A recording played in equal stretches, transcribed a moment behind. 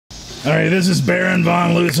All right, this is Baron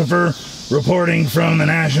von Lucifer reporting from the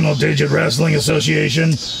National Digit Wrestling Association.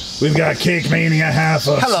 We've got Cake Mania, half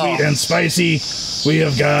of Sweet and Spicy. We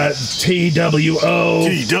have got t.W.o,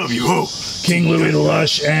 King Louie the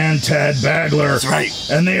Lush, and Tad Bagler. That's right.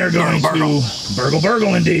 And they are going to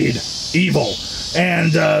burgle indeed, evil.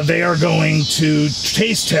 And they are going to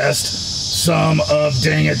taste test some of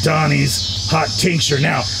Dang It Donnie's hot tincture.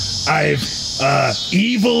 Now, I've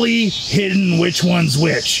evilly hidden which one's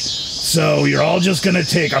which. So you're all just going to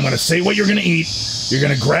take, I'm going to say what you're going to eat. You're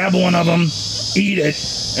going to grab one of them, eat it,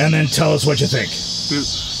 and then tell us what you think.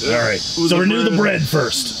 All right. So we're going to do the bread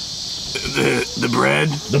first. The bread?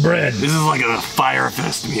 The bread. This is like a Fire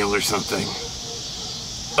Fest meal or something.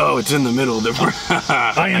 Oh, it's in the middle.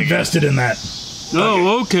 I invested in that.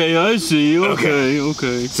 Oh, okay, I see.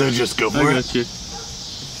 Okay. So just go for it. I got you.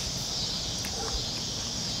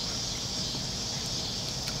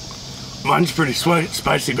 Mine's pretty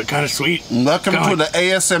spicy, but kind of sweet. Welcome to the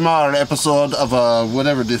ASMR episode of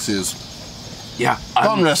whatever this is. Yeah.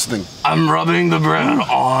 Thumb wrestling. I'm rubbing the bread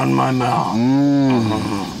on my mouth.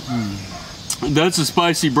 That's a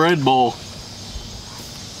spicy bread bowl.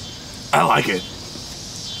 I like it.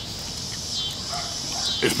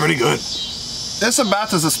 It's pretty good. It's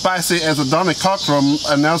about as spicy as a Donnie Cockrum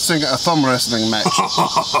announcing a thumb wrestling match.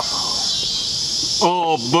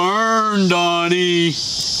 Oh, burn, Donnie.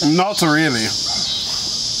 Not really.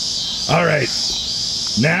 All right.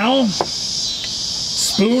 Now,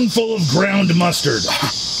 spoonful of ground mustard.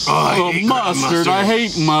 I hate mustard. I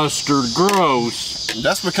hate mustard. Gross.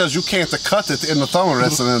 That's because you can't cut it in the thumb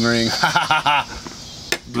wrestling ring. I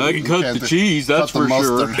can cut the cheese, that's for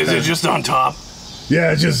sure. Is it just on top?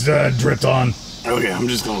 Yeah, it just dripped on. Okay, I'm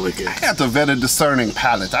just gonna lick it. I got a very discerning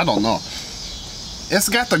palate. I don't know. It's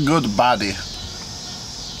got a good body.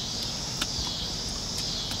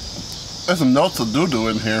 There's no to-do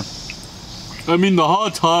in here. I mean, the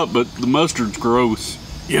hot's hot, but the mustard's gross.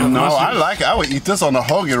 Yeah, no, I like it. I would eat this on a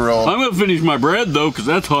hoagie roll. I'm gonna finish my bread though, because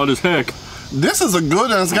that's hot as heck. This is a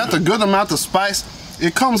good, and it's got a good amount of spice.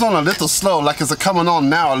 It comes on a little slow, like it's coming on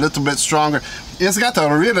now a little bit stronger. It's got a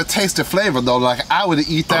really tasty flavor though. Like I would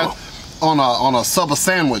eat that on a sub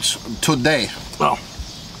sandwich today. Well,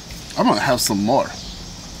 I'm gonna have some more.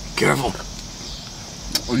 Careful.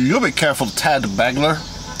 You'll be careful, Tad Bagler.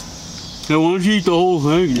 Now, why don't you eat the whole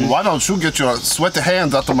thing? Why don't you get your sweaty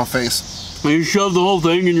hands out of my face? You shove the whole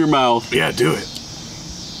thing in your mouth. Yeah, do it.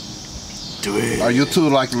 Do it. Are you two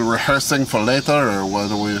like rehearsing for later, or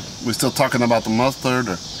what? Are we still talking about the mustard?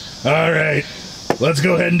 Or? All right. Let's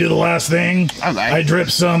go ahead and do the last thing. I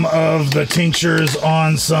dripped some of the tinctures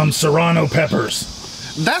on some serrano peppers.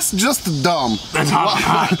 That's just dumb. That's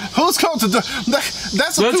hot. Who's going to do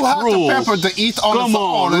that's too hot cruel. to pepper to eat on its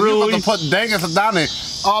own. And really? you're going to put Dang It Donnie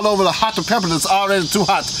all over the hot pepper that's already too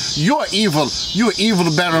hot. You're evil. You're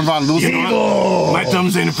evil, Baron von Lucifer. Evil. My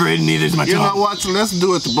thumbs ain't afraid, neither is my tongue. You know what? Let's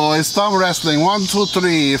do it, boys. Thumb wrestling. 1, 2,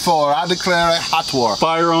 3, 4. I declare a hot war.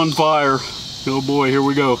 Fire on fire. Oh boy, here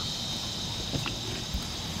we go.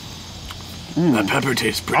 That pepper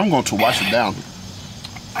tastes pretty. I'm going to wash it down.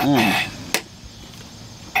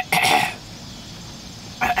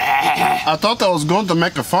 I thought I was going to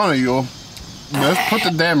make fun of you. Let's put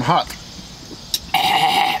the damn hot.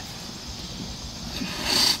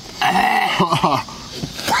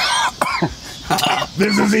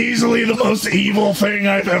 This is easily the most evil thing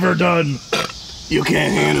I've ever done. You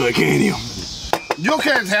can't handle it, can you? You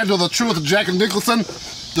can't handle the truth, Jack and Nicholson.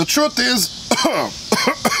 The truth is...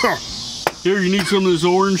 Here, you need some of this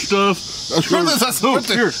orange stuff? The truth is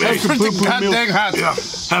that's pretty goddamn hot. Yeah.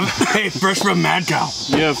 Hey, fresh from Mad Cow.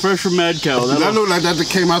 Yeah, fresh from Mad Cow. That looked like that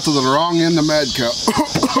came out to the wrong end of Mad Cow.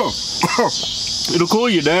 It'll cool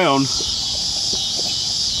you down.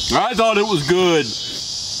 I thought it was good.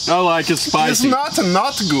 I like it spicy. It's not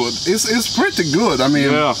good. It's pretty good. I mean...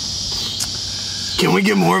 Yeah. Can we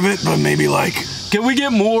get more of it, but maybe like... Can we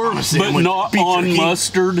get more, but not on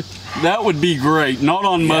mustard? That would be great. Not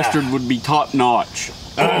on mustard would be top notch.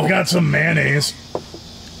 I've got some mayonnaise.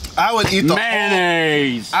 I would eat the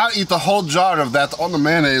mayonnaise. I'd eat the whole jar of that on the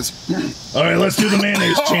mayonnaise. All right, let's do the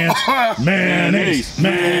mayonnaise chant. Mayonnaise,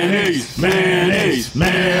 mayonnaise, mayonnaise,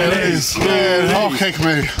 mayonnaise, mayonnaise. Oh, Cake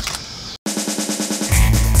Mania.